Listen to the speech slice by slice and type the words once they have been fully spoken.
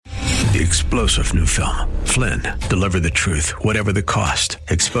The explosive new film, Flynn, deliver the truth, whatever the cost,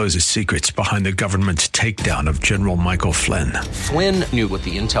 exposes secrets behind the government's takedown of General Michael Flynn. Flynn knew what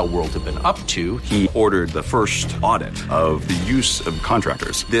the intel world had been up to. He ordered the first audit of the use of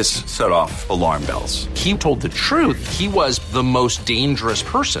contractors. This set off alarm bells. He told the truth. He was the most dangerous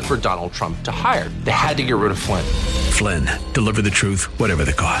person for Donald Trump to hire. They had to get rid of Flynn. Flynn, deliver the truth, whatever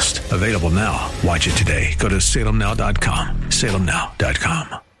the cost. Available now. Watch it today. Go to salemnow.com.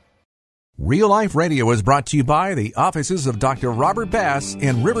 salemnow.com. Real Life Radio is brought to you by the offices of Dr. Robert Bass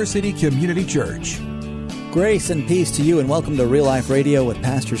in River City Community Church. Grace and peace to you, and welcome to Real Life Radio with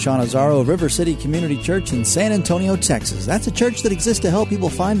Pastor Sean Azzaro of River City Community Church in San Antonio, Texas. That's a church that exists to help people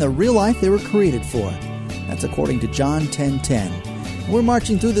find the real life they were created for. That's according to John 10:10. We're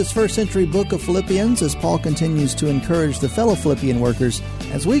marching through this first century book of Philippians as Paul continues to encourage the fellow Philippian workers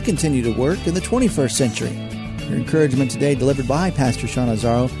as we continue to work in the 21st century. Your encouragement today delivered by Pastor Sean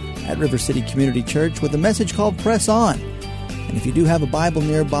Azzaro at River City Community Church with a message called Press On. And if you do have a Bible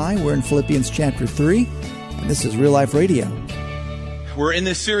nearby, we're in Philippians chapter 3, and this is Real Life Radio. We're in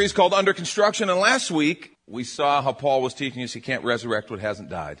this series called Under Construction, and last week we saw how Paul was teaching us he can't resurrect what hasn't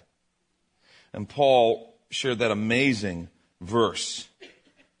died. And Paul shared that amazing verse. It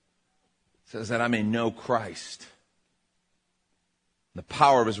says that I may know Christ, the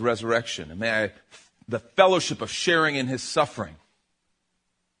power of his resurrection, and may I, the fellowship of sharing in his suffering.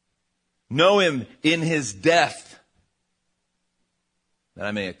 Know him in his death, that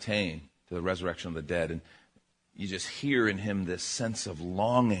I may attain to the resurrection of the dead. And you just hear in him this sense of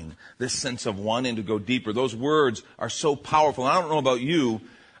longing, this sense of wanting to go deeper. Those words are so powerful. And I don't know about you,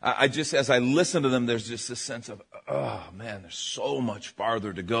 I just, as I listen to them, there's just this sense of, oh man, there's so much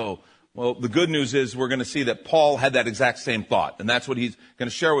farther to go. Well, the good news is we're going to see that Paul had that exact same thought, and that's what he's going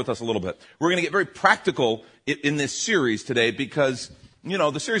to share with us a little bit. We're going to get very practical in this series today because, you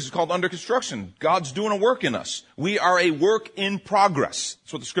know, the series is called Under Construction. God's doing a work in us. We are a work in progress.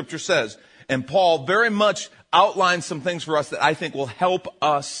 That's what the scripture says. And Paul very much outlines some things for us that I think will help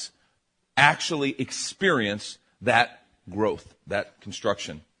us actually experience that growth, that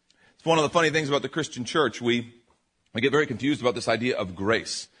construction. It's one of the funny things about the Christian church. We get very confused about this idea of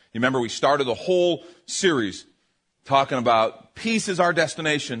grace. You remember we started the whole series talking about peace is our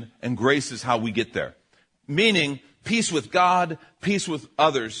destination and grace is how we get there. Meaning, peace with God, peace with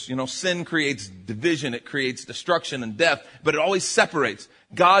others. You know, sin creates division, it creates destruction and death, but it always separates.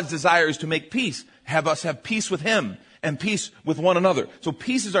 God's desire is to make peace, have us have peace with him and peace with one another. So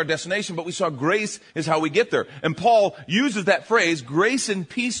peace is our destination, but we saw grace is how we get there. And Paul uses that phrase, grace and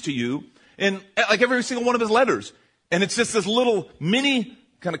peace to you, in like every single one of his letters. And it's just this little mini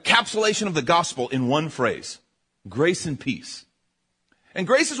kind of capsulation of the gospel in one phrase. Grace and peace. And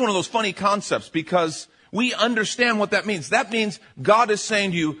grace is one of those funny concepts because we understand what that means. That means God is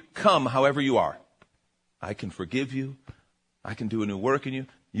saying to you, come however you are. I can forgive you. I can do a new work in you.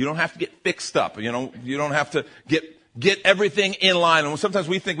 You don't have to get fixed up. You don't have to get everything in line. And sometimes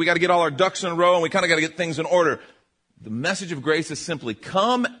we think we got to get all our ducks in a row and we kind of got to get things in order. The message of grace is simply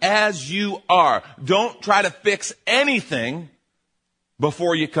come as you are. Don't try to fix anything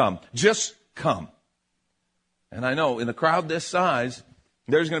before you come. Just come. And I know in a crowd this size,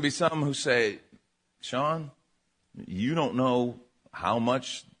 there's going to be some who say, Sean, you don't know how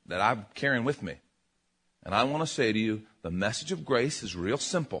much that I'm carrying with me. And I want to say to you, the message of grace is real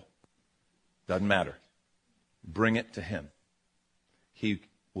simple. Doesn't matter. Bring it to him. He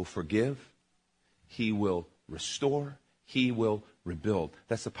will forgive. He will restore. He will rebuild.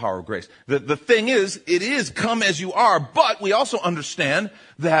 That's the power of grace. The thing is, it is come as you are, but we also understand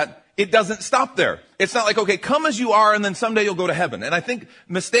that it doesn't stop there. It's not like, okay, come as you are and then someday you'll go to heaven. And I think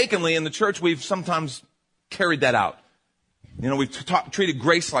mistakenly in the church we've sometimes carried that out. You know, we've treated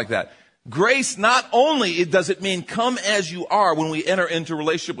grace like that. Grace, not only does it mean come as you are when we enter into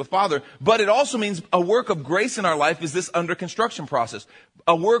relationship with Father, but it also means a work of grace in our life is this under construction process.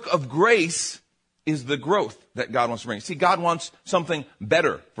 A work of grace is the growth that God wants to bring. See, God wants something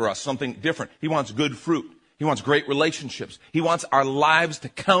better for us, something different. He wants good fruit. He wants great relationships. He wants our lives to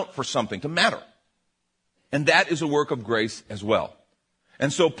count for something, to matter. And that is a work of grace as well.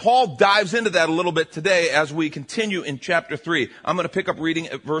 And so Paul dives into that a little bit today as we continue in chapter 3. I'm going to pick up reading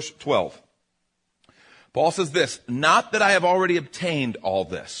at verse 12. Paul says this, not that I have already obtained all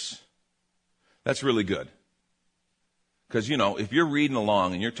this. That's really good. Because, you know, if you're reading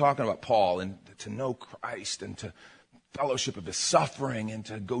along and you're talking about Paul and to know Christ and to fellowship of his suffering and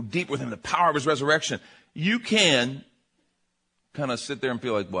to go deep with him, the power of his resurrection, you can kind of sit there and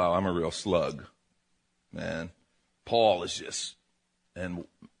feel like, wow, I'm a real slug. Man, Paul is just, and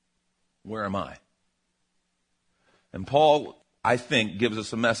where am I? And Paul I think, gives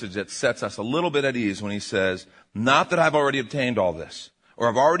us a message that sets us a little bit at ease when he says, not that I've already obtained all this, or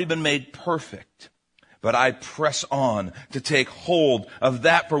I've already been made perfect, but I press on to take hold of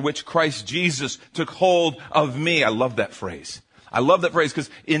that for which Christ Jesus took hold of me. I love that phrase. I love that phrase because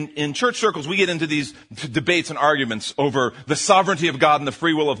in church circles, we get into these debates and arguments over the sovereignty of God and the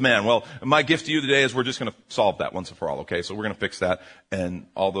free will of man. Well, my gift to you today is we're just going to solve that once and for all, okay? So we're going to fix that. And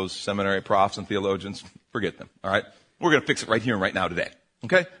all those seminary profs and theologians, forget them, all right? We're going to fix it right here and right now today,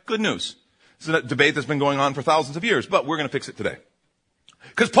 okay? Good news. It's a debate that's been going on for thousands of years, but we're going to fix it today.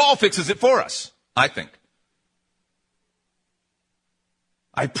 Because Paul fixes it for us, I think.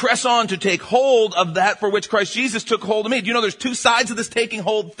 I press on to take hold of that for which Christ Jesus took hold of me. Do you know there's two sides of this taking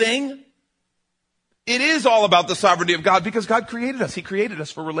hold thing? It is all about the sovereignty of God because God created us. He created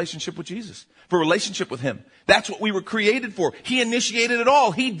us for relationship with Jesus, for relationship with Him. That's what we were created for. He initiated it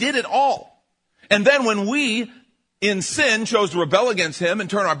all. He did it all. And then when we, in sin, chose to rebel against Him and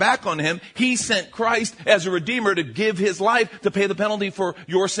turn our back on Him, He sent Christ as a Redeemer to give His life to pay the penalty for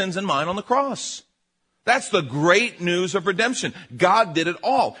your sins and mine on the cross. That's the great news of redemption. God did it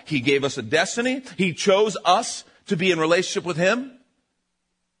all. He gave us a destiny. He chose us to be in relationship with Him.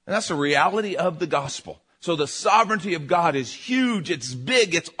 And that's the reality of the gospel. So the sovereignty of God is huge. It's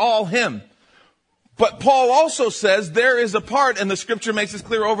big. It's all Him. But Paul also says there is a part, and the scripture makes this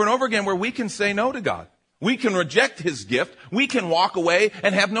clear over and over again, where we can say no to God. We can reject His gift. We can walk away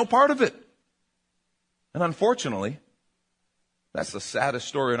and have no part of it. And unfortunately, that's the saddest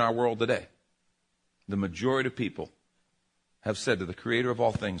story in our world today. The majority of people have said to the Creator of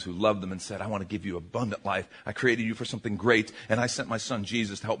all things who loved them and said, I want to give you abundant life. I created you for something great, and I sent my son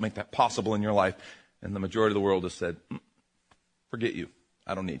Jesus to help make that possible in your life. And the majority of the world has said, forget you.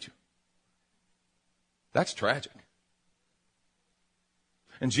 I don't need you. That's tragic.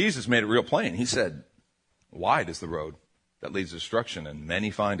 And Jesus made it real plain. He said, wide is the road that leads to destruction, and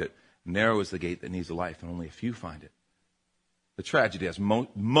many find it. Narrow is the gate that leads to life, and only a few find it. The tragedy is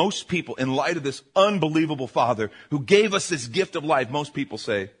most people, in light of this unbelievable Father who gave us this gift of life, most people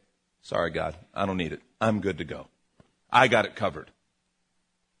say, sorry, God, I don't need it. I'm good to go. I got it covered.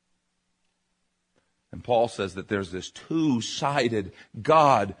 And Paul says that there's this two-sided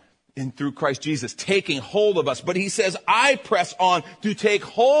God through Christ Jesus taking hold of us. But he says, I press on to take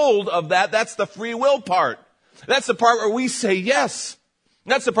hold of that. That's the free will part. That's the part where we say yes.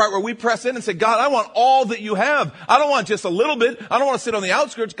 That's the part where we press in and say, God, I want all that you have. I don't want just a little bit. I don't want to sit on the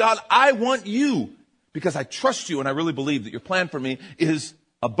outskirts. God, I want you because I trust you and I really believe that your plan for me is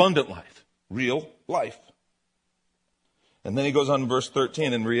abundant life, real life. And then he goes on in verse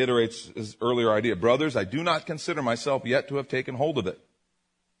 13 and reiterates his earlier idea. Brothers, I do not consider myself yet to have taken hold of it.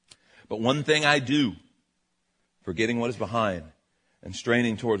 But one thing I do, forgetting what is behind and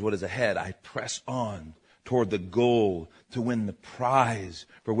straining towards what is ahead, I press on toward the goal to win the prize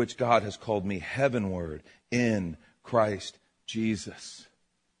for which God has called me heavenward in Christ Jesus.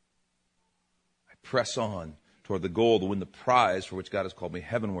 I press on toward the goal to win the prize for which God has called me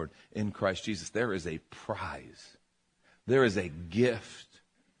heavenward in Christ Jesus. There is a prize. There is a gift.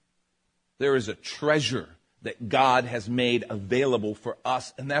 There is a treasure that God has made available for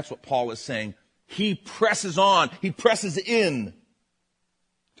us. And that's what Paul is saying. He presses on. He presses in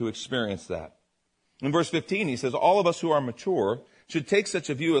to experience that. In verse 15, he says, all of us who are mature should take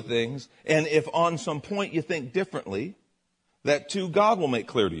such a view of things, and if on some point you think differently, that too God will make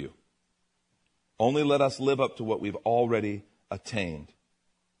clear to you. Only let us live up to what we've already attained.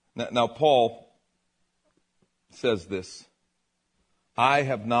 Now Paul says this, I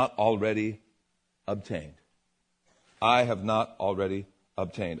have not already obtained. I have not already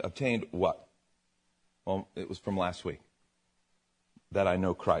obtained. Obtained what? Well, it was from last week. That I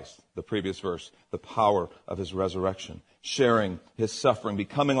know Christ, the previous verse, the power of His resurrection, sharing His suffering,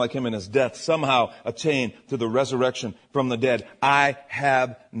 becoming like Him in His death, somehow attain to the resurrection from the dead. I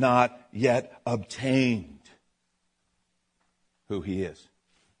have not yet obtained who He is.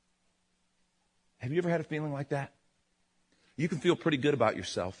 Have you ever had a feeling like that? You can feel pretty good about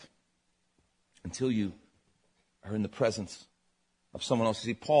yourself until you are in the presence of someone else.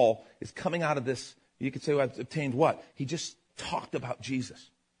 You see, Paul is coming out of this. You could say, well, I've obtained what? He just talked about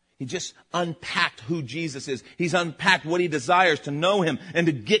Jesus. He just unpacked who Jesus is. He's unpacked what he desires to know Him and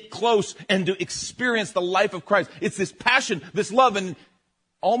to get close and to experience the life of Christ. It's this passion, this love, and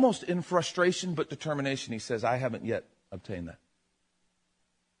almost in frustration but determination, he says, I haven't yet obtained that.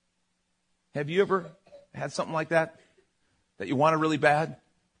 Have you ever had something like that? That you wanted really bad?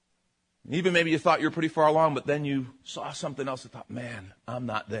 Even maybe you thought you were pretty far along, but then you saw something else and thought, man, I'm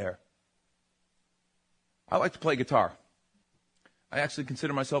not there. I like to play guitar. I actually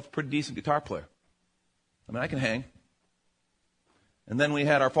consider myself a pretty decent guitar player. I mean, I can hang. And then we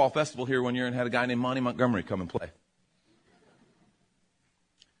had our fall festival here one year and had a guy named Monty Montgomery come and play.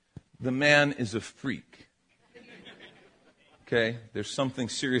 The man is a freak. Okay? There's something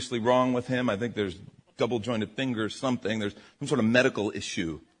seriously wrong with him. I think there's double-jointed fingers, something. There's some sort of medical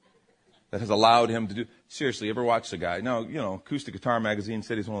issue that has allowed him to do. Seriously, you ever watch the guy? No, Acoustic Guitar Magazine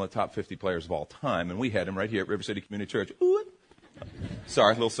said he's one of the top 50 players of all time, and we had him right here at River City Community Church. Ooh.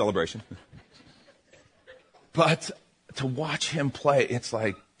 Sorry, a little celebration. But to watch him play, it's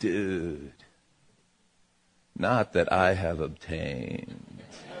like, dude, not that I have obtained.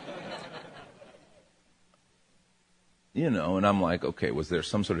 And I'm like, okay, was there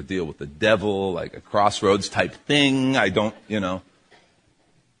some sort of deal with the devil, like a crossroads type thing? I don't.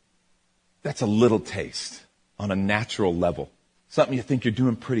 That's a little taste on a natural level. Something you think you're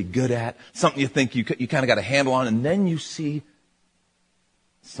doing pretty good at, something you think you kind of got a handle on, and then you see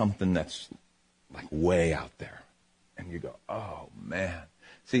something that's like way out there. And you go, oh, man.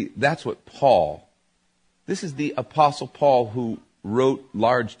 See, that's what this is the Apostle Paul who wrote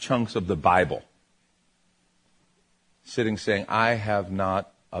large chunks of the Bible, sitting saying, I have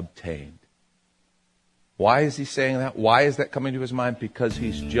not obtained. Why is he saying that? Why is that coming to his mind? Because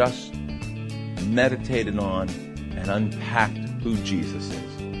he's just meditated on and unpacked who Jesus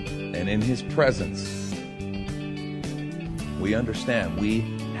is. And in his presence, we understand we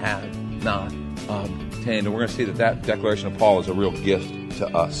have not obtained. And we're going to see that declaration of Paul is a real gift to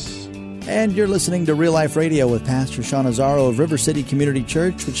us. And you're listening to Real Life Radio with Pastor Sean Azzaro of River City Community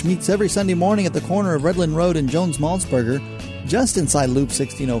Church, which meets every Sunday morning at the corner of Redland Road and Jones-Maltsberger, just inside Loop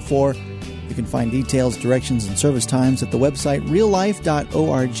 1604. You can find details, directions, and service times at the website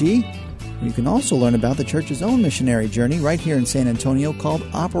reallife.org. You can also learn about the church's own missionary journey right here in San Antonio called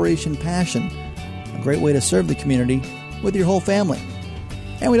Operation Passion, a great way to serve the community with your whole family.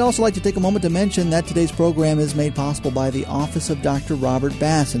 And we'd also like to take a moment to mention that today's program is made possible by the Office of Dr. Robert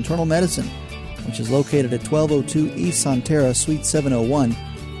Bass, Internal Medicine, which is located at 1202 East Sonterra, Suite 701.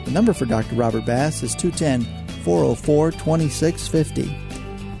 The number for Dr. Robert Bass is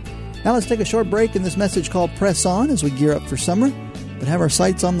 210-404-2650. Now let's take a short break in this message called Press On as we gear up for summer, but have our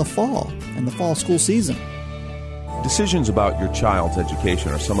sights on the fall and the fall school season. Decisions about your child's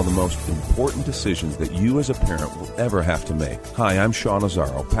education are some of the most important decisions that you as a parent will ever have to make. Hi, I'm Sean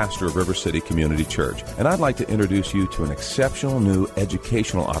Azzaro, pastor of River City Community Church, and I'd like to introduce you to an exceptional new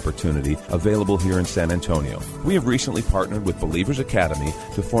educational opportunity available here in San Antonio. We have recently partnered with Believers Academy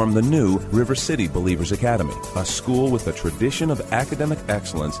to form the new River City Believers Academy, a school with a tradition of academic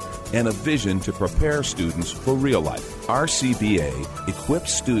excellence and a vision to prepare students for real life. RCBA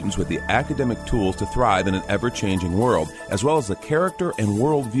equips students with the academic tools to thrive in an ever-changing world, as well as the character and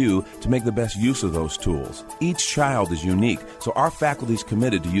worldview to make the best use of those tools. Each child is unique, so our faculty is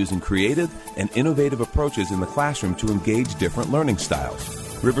committed to using creative and innovative approaches in the classroom to engage different learning styles.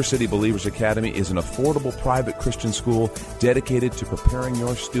 River City Believers Academy is an affordable private Christian school dedicated to preparing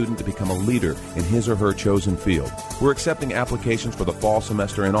your student to become a leader in his or her chosen field. We're accepting applications for the fall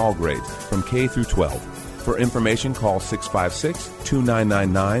semester in all grades, from K through 12. For information, call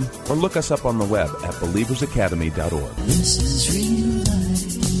 656-2999 or look us up on the web at believersacademy.org. This is Real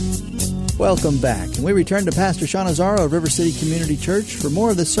Life. Welcome back. And we return to Pastor Sean Azzaro of River City Community Church for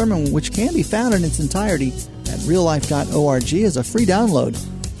more of this sermon, which can be found in its entirety at reallife.org as a free download.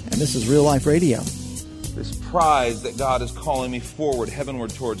 And this is Real Life Radio. This prize that God is calling me forward,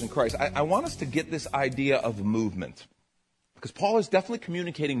 heavenward towards in Christ. I want us to get this idea of movement, because Paul is definitely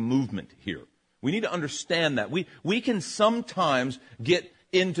communicating movement here. We need to understand that. We can sometimes get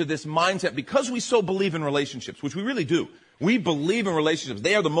into this mindset because we so believe in relationships, which we really do. We believe in relationships.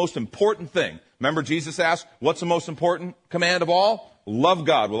 They are the most important thing. Remember, Jesus asked, what's the most important command of all? Love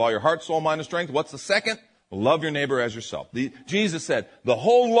God with all your heart, soul, mind, and strength. What's the second? Love your neighbor as yourself. Jesus said the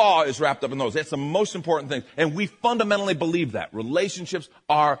whole law is wrapped up in those. That's the most important thing. And we fundamentally believe that. Relationships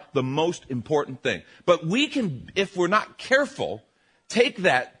are the most important thing. But we can, if we're not careful, take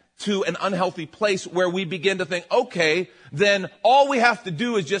that to an unhealthy place where we begin to think, okay, then all we have to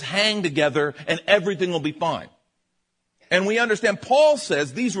do is just hang together and everything will be fine. And we understand, Paul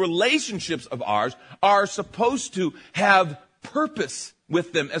says these relationships of ours are supposed to have purpose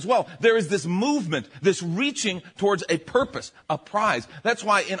with them as well. There is this movement, this reaching towards a purpose, a prize. That's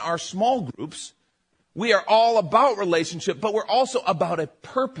why in our small groups, we are all about relationship, but we're also about a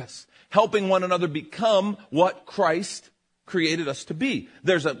purpose, helping one another become what Christ created us to be.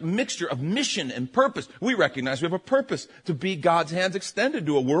 There's a mixture of mission and purpose. We recognize we have a purpose to be God's hands extended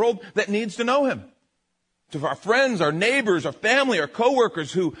to a world that needs to know Him. To our friends, our neighbors, our family, our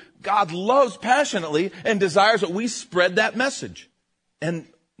coworkers who God loves passionately and desires that we spread that message. And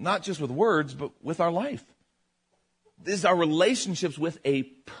not just with words, but with our life. These are relationships with a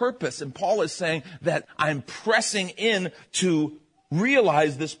purpose. And Paul is saying that I'm pressing in to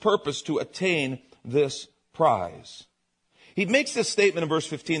realize this purpose, to attain this prize. He makes this statement in verse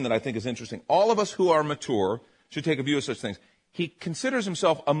 15 that I think is interesting. All of us who are mature should take a view of such things. He considers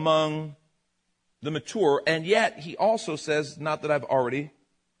himself among the mature, and yet he also says, not that I've already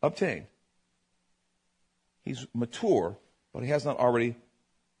obtained. He's mature, but he has not already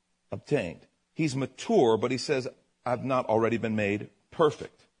obtained. He's mature, but he says, I've not already been made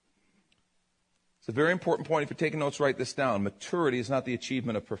perfect. It's a very important point. If you're taking notes, write this down. Maturity is not the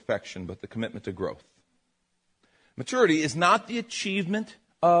achievement of perfection, but the commitment to growth. Maturity is not the achievement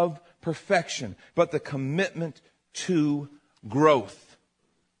of perfection, but the commitment to growth.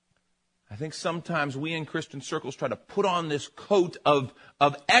 I think sometimes we in Christian circles try to put on this coat of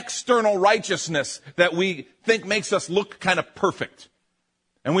external righteousness that we think makes us look kind of perfect.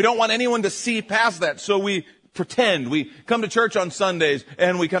 And we don't want anyone to see past that, so we pretend. We come to church on Sundays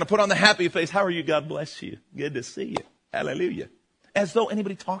and we kind of put on the happy face. How are you? God bless you. Good to see you. Hallelujah. As though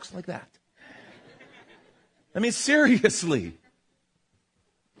anybody talks like that. I mean, seriously.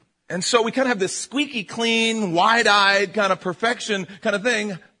 And so we kind of have this squeaky clean, wide-eyed kind of perfection kind of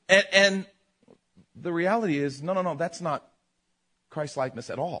thing. And the reality is, no, that's not Christ-likeness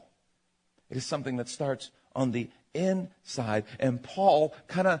at all. It is something that starts on the inside. And Paul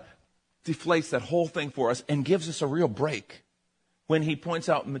kind of deflates that whole thing for us and gives us a real break when he points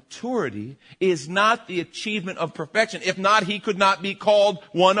out maturity is not the achievement of perfection. If not, he could not be called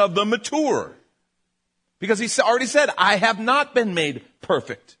one of the mature. Because he already said, I have not been made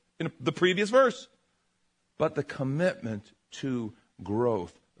perfect in the previous verse. But the commitment to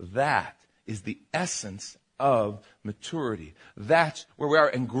growth, that is the essence of maturity. That's where we are.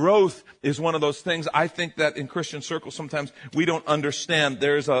 And growth is one of those things I think that in Christian circles sometimes we don't understand.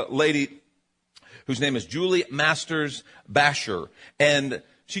 There's a lady whose name is Julie Masters Basher. And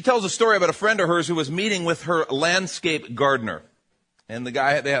she tells a story about a friend of hers who was meeting with her landscape gardener. And the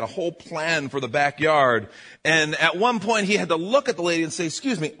guy, they had a whole plan for the backyard. And at one point he had to look at the lady and say,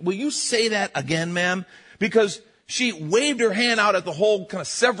 excuse me, will you say that again, ma'am? Because she waved her hand out at the whole kind of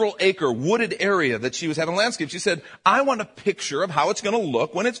several acre wooded area that she was having landscape. She said, I want a picture of how it's going to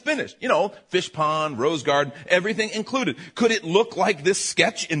look when it's finished. You know, fish pond, rose garden, everything included. Could it look like this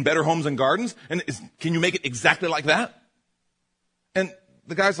sketch in Better Homes and Gardens? And can you make it exactly like that? And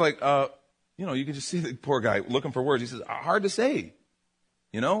the guy's like, you can just see the poor guy looking for words. He says, hard to say.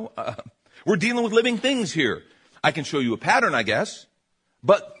 We're dealing with living things here. I can show you a pattern, I guess,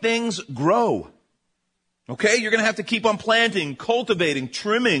 but things grow. Okay, you're going to have to keep on planting, cultivating,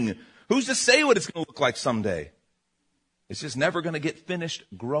 trimming. Who's to say what it's going to look like someday? It's just never going to get finished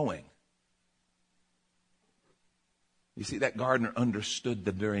growing. You see, that gardener understood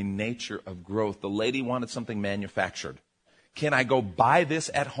the very nature of growth. The lady wanted something manufactured. Can I go buy this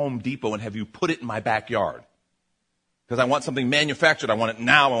at Home Depot and have you put it in my backyard? Because I want something manufactured. I want it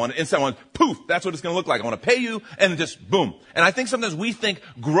now. I want it instant. I want it, poof, that's what it's going to look like. I want to pay you and just boom. And I think sometimes we think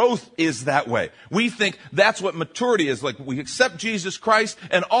growth is that way. We think that's what maturity is. Like we accept Jesus Christ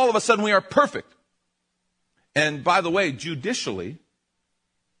and all of a sudden we are perfect. And by the way, judicially,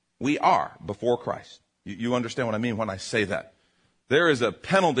 we are before Christ. You understand what I mean when I say that. There is a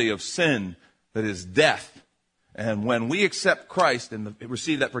penalty of sin that is death. And when we accept Christ and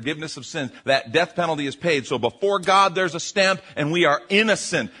receive that forgiveness of sins, that death penalty is paid. So before God, there's a stamp and we are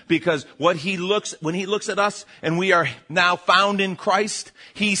innocent because when He looks at us and we are now found in Christ,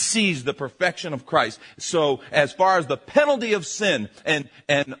 He sees the perfection of Christ. So as far as the penalty of sin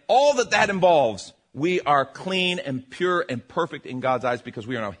and all that involves, we are clean and pure and perfect in God's eyes because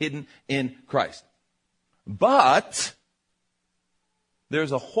we are now hidden in Christ. But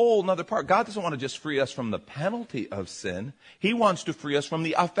there's a whole nother part. God doesn't want to just free us from the penalty of sin. He wants to free us from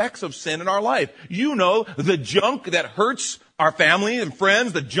the effects of sin in our life. You know, the junk that hurts our family and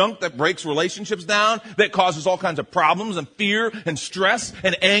friends, the junk that breaks relationships down, that causes all kinds of problems and fear and stress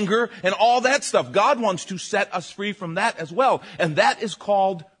and anger and all that stuff. God wants to set us free from that as well. And that is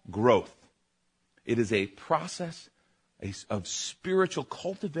called growth. It is a process of spiritual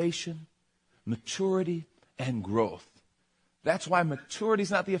cultivation, maturity, and growth. That's why maturity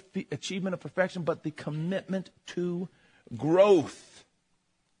is not the achievement of perfection, but the commitment to growth.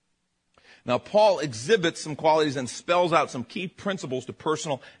 Now, Paul exhibits some qualities and spells out some key principles to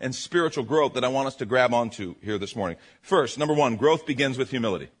personal and spiritual growth that I want us to grab onto here this morning. First, number one, growth begins with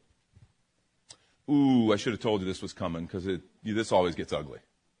humility. Ooh, I should have told you this was coming because this always gets ugly.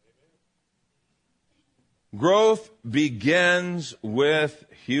 Growth begins with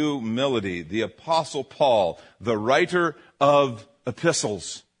humility. The Apostle Paul, the writer of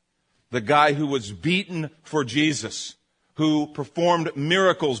epistles, the guy who was beaten for Jesus, who performed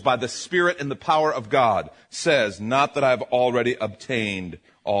miracles by the Spirit and the power of God, says, not that I've already obtained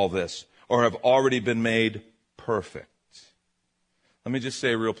all this or have already been made perfect. Let me just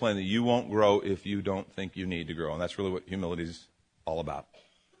say real plainly, you won't grow if you don't think you need to grow. And that's really what humility is all about.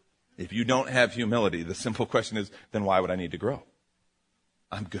 If you don't have humility, the simple question is, then why would I need to grow?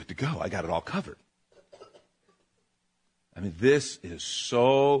 I'm good to go. I got it all covered. I mean, this is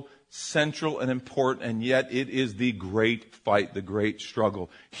so central and important, and yet it is the great fight, the great struggle.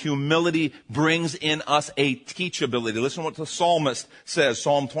 Humility brings in us a teachability. Listen to what the psalmist says.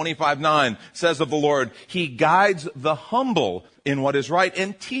 Psalm 25:9 says of the Lord, He guides the humble in what is right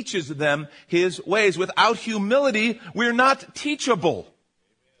and teaches them His ways. Without humility, we're not teachable.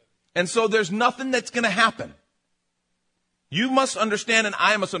 And so there's nothing that's going to happen. You must understand, and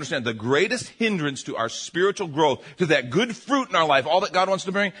I must understand, the greatest hindrance to our spiritual growth, to that good fruit in our life, all that God wants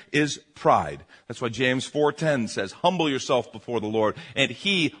to bring, is pride. That's why James 4:10 says, humble yourself before the Lord, and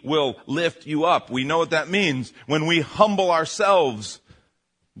He will lift you up. We know what that means. When we humble ourselves,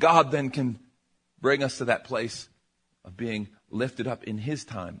 God then can bring us to that place of being lifted up in His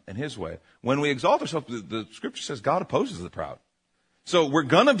time and His way. When we exalt ourselves, the Scripture says God opposes the proud. So we're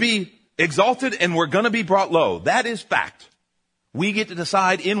going to be exalted and we're going to be brought low. That is fact. We get to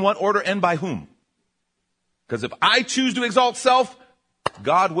decide in what order and by whom. Because if I choose to exalt self,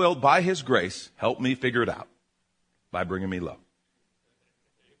 God will, by His grace, help me figure it out by bringing me low.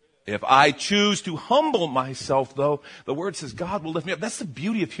 If I choose to humble myself, though, the Word says God will lift me up. That's the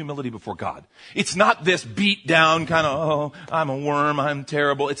beauty of humility before God. It's not this beat down kind of, oh, I'm a worm, I'm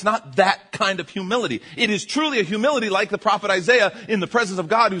terrible. It's not that kind of humility. It is truly a humility like the prophet Isaiah in the presence of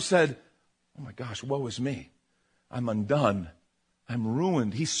God who said, oh my gosh, woe is me. I'm undone. I'm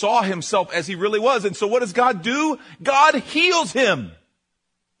ruined. He saw himself as he really was. And so what does God do? God heals him.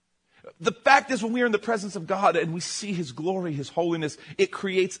 The fact is, when we are in the presence of God and we see His glory, His holiness, it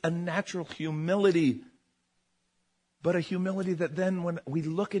creates a natural humility. But a humility that then when we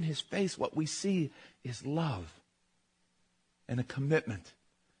look in His face, what we see is love and a commitment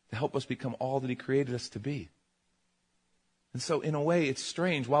to help us become all that He created us to be. And so in a way, it's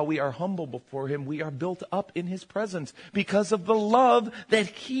strange. While we are humble before Him, we are built up in His presence because of the love that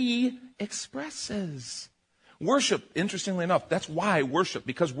He expresses. Worship, interestingly enough, that's why worship,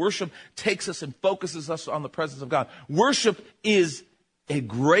 because worship takes us and focuses us on the presence of God. Worship is a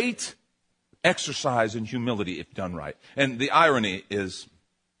great exercise in humility if done right. And the irony is,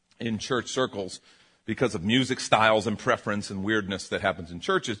 in church circles, because of music styles and preference and weirdness that happens in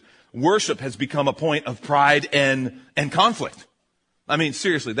churches, worship has become a point of pride and conflict. I mean,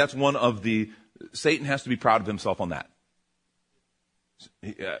 seriously, that's one of Satan has to be proud of himself on that.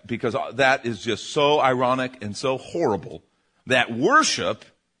 Because that is just so ironic and so horrible that worship,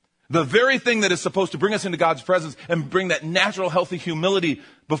 the very thing that is supposed to bring us into God's presence and bring that natural, healthy humility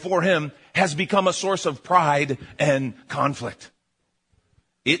before Him, has become a source of pride and conflict.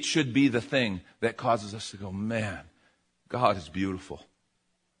 It should be the thing that causes us to go, man, God is beautiful.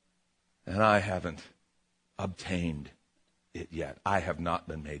 And I haven't obtained it yet. I have not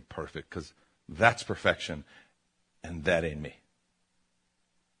been made perfect, because that's perfection and that ain't me.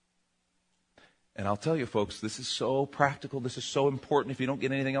 And I'll tell you, folks, this is so practical. This is so important. If you don't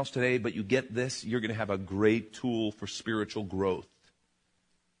get anything else today, but you get this, you're going to have a great tool for spiritual growth.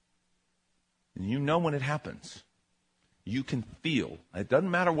 And you know when it happens. You can feel. It doesn't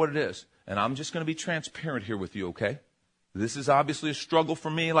matter what it is. And I'm just going to be transparent here with you, okay? This is obviously a struggle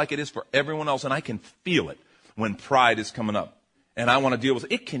for me like it is for everyone else. And I can feel it when pride is coming up. And I want to deal with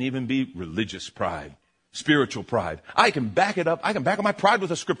it. It can even be religious pride, spiritual pride. I can back it up. I can back up my pride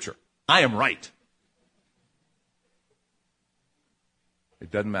with a scripture. I am right. It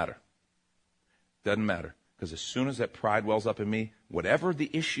doesn't matter. It doesn't matter. Because as soon as that pride wells up in me, whatever the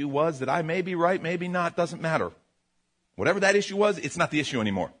issue was that I may be right, maybe not, doesn't matter. Whatever that issue was, it's not the issue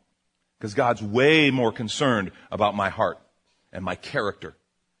anymore. Because God's way more concerned about my heart and my character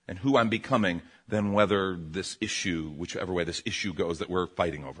and who I'm becoming than whether this issue, whichever way this issue goes that we're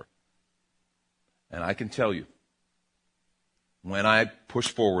fighting over. And I can tell you, when I push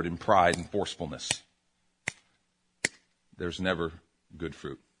forward in pride and forcefulness, there's never good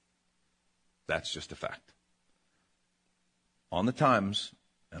fruit. That's just a fact. On the times,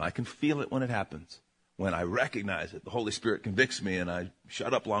 and I can feel it when it happens, when I recognize it, the Holy Spirit convicts me and I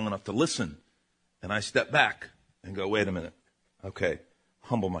shut up long enough to listen, and I step back and go, wait a minute, okay,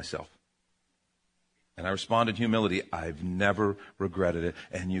 humble myself. And I respond in humility. I've never regretted it.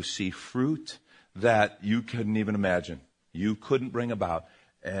 And you see fruit that you couldn't even imagine. You couldn't bring about.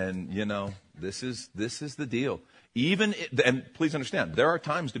 And, this is the deal. And please understand, there are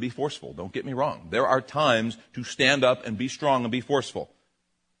times to be forceful. Don't get me wrong. There are times to stand up and be strong and be forceful.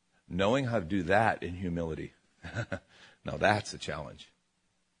 Knowing how to do that in humility, now that's a challenge.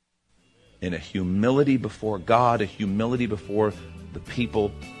 In a humility before God, a humility before the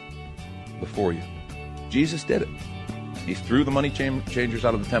people before you. Jesus did it. He threw the money changers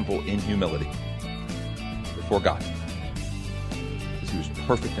out of the temple in humility before God. Because he was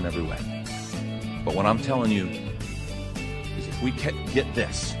perfect in every way. But what I'm telling you is if we get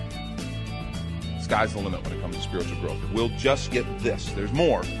this, sky's the limit when it comes to spiritual growth. If we'll just get this. There's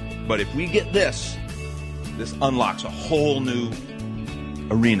more. But if we get this unlocks a whole new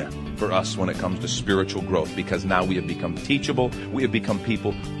arena for us when it comes to spiritual growth, because now we have become teachable. We have become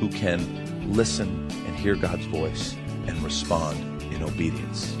people who can listen and hear God's voice and respond in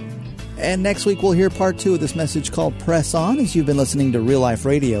obedience. And next week we'll hear part 2 of this message called Press On, as you've been listening to Real Life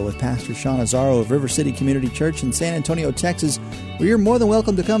Radio with Pastor Sean Azzaro of River City Community Church in San Antonio, Texas, where you're more than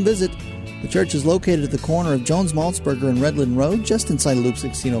welcome to come visit. The church is located at the corner of Jones Maltzberger and Redland Road, just inside Loop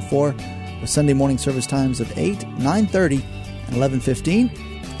 1604, with Sunday morning service times of 8, 9:30, and 11:15.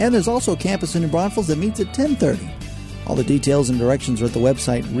 And there's also a campus in New Braunfels that meets at 10:30. All the details and directions are at the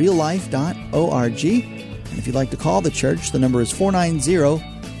website reallife.org. And if you'd like to call the church, the number is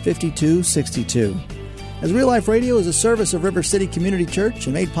 490-5262. As Real Life Radio is a service of River City Community Church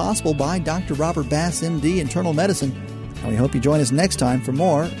and made possible by Dr. Robert Bass, M.D., Internal Medicine, and we hope you join us next time for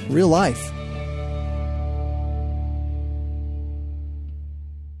more Real Life.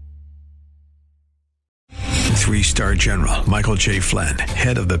 Three-star General Michael J. Flynn,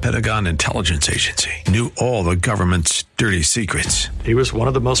 head of the Pentagon Intelligence Agency, knew all the government's dirty secrets. He was one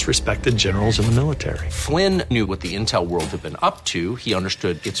of the most respected generals in the military. Flynn knew what the intel world had been up to. He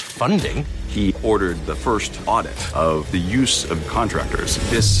understood its funding. He ordered the first audit of the use of contractors.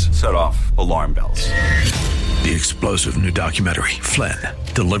 This set off alarm bells. The explosive new documentary, Flynn,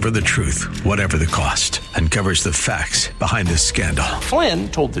 Deliver the Truth, Whatever the Cost, uncovers the facts behind this scandal.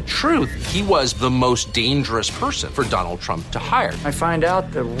 Flynn told the truth. He was the most dangerous person for Donald Trump to hire. I find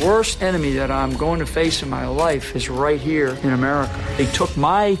out the worst enemy that I'm going to face in my life is right here in America. They took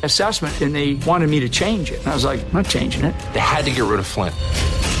my assessment and they wanted me to change it. And I was like, I'm not changing it. They had to get rid of Flynn.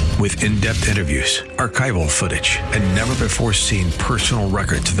 With in-depth interviews, archival footage, and never-before-seen personal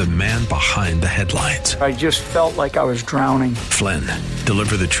records of the man behind the headlines. I just felt like I was drowning. Flynn,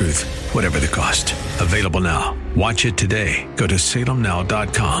 Deliver the Truth, Whatever the Cost. Available now. Watch it today. Go to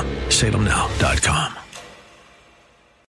salemnow.com. salemnow.com.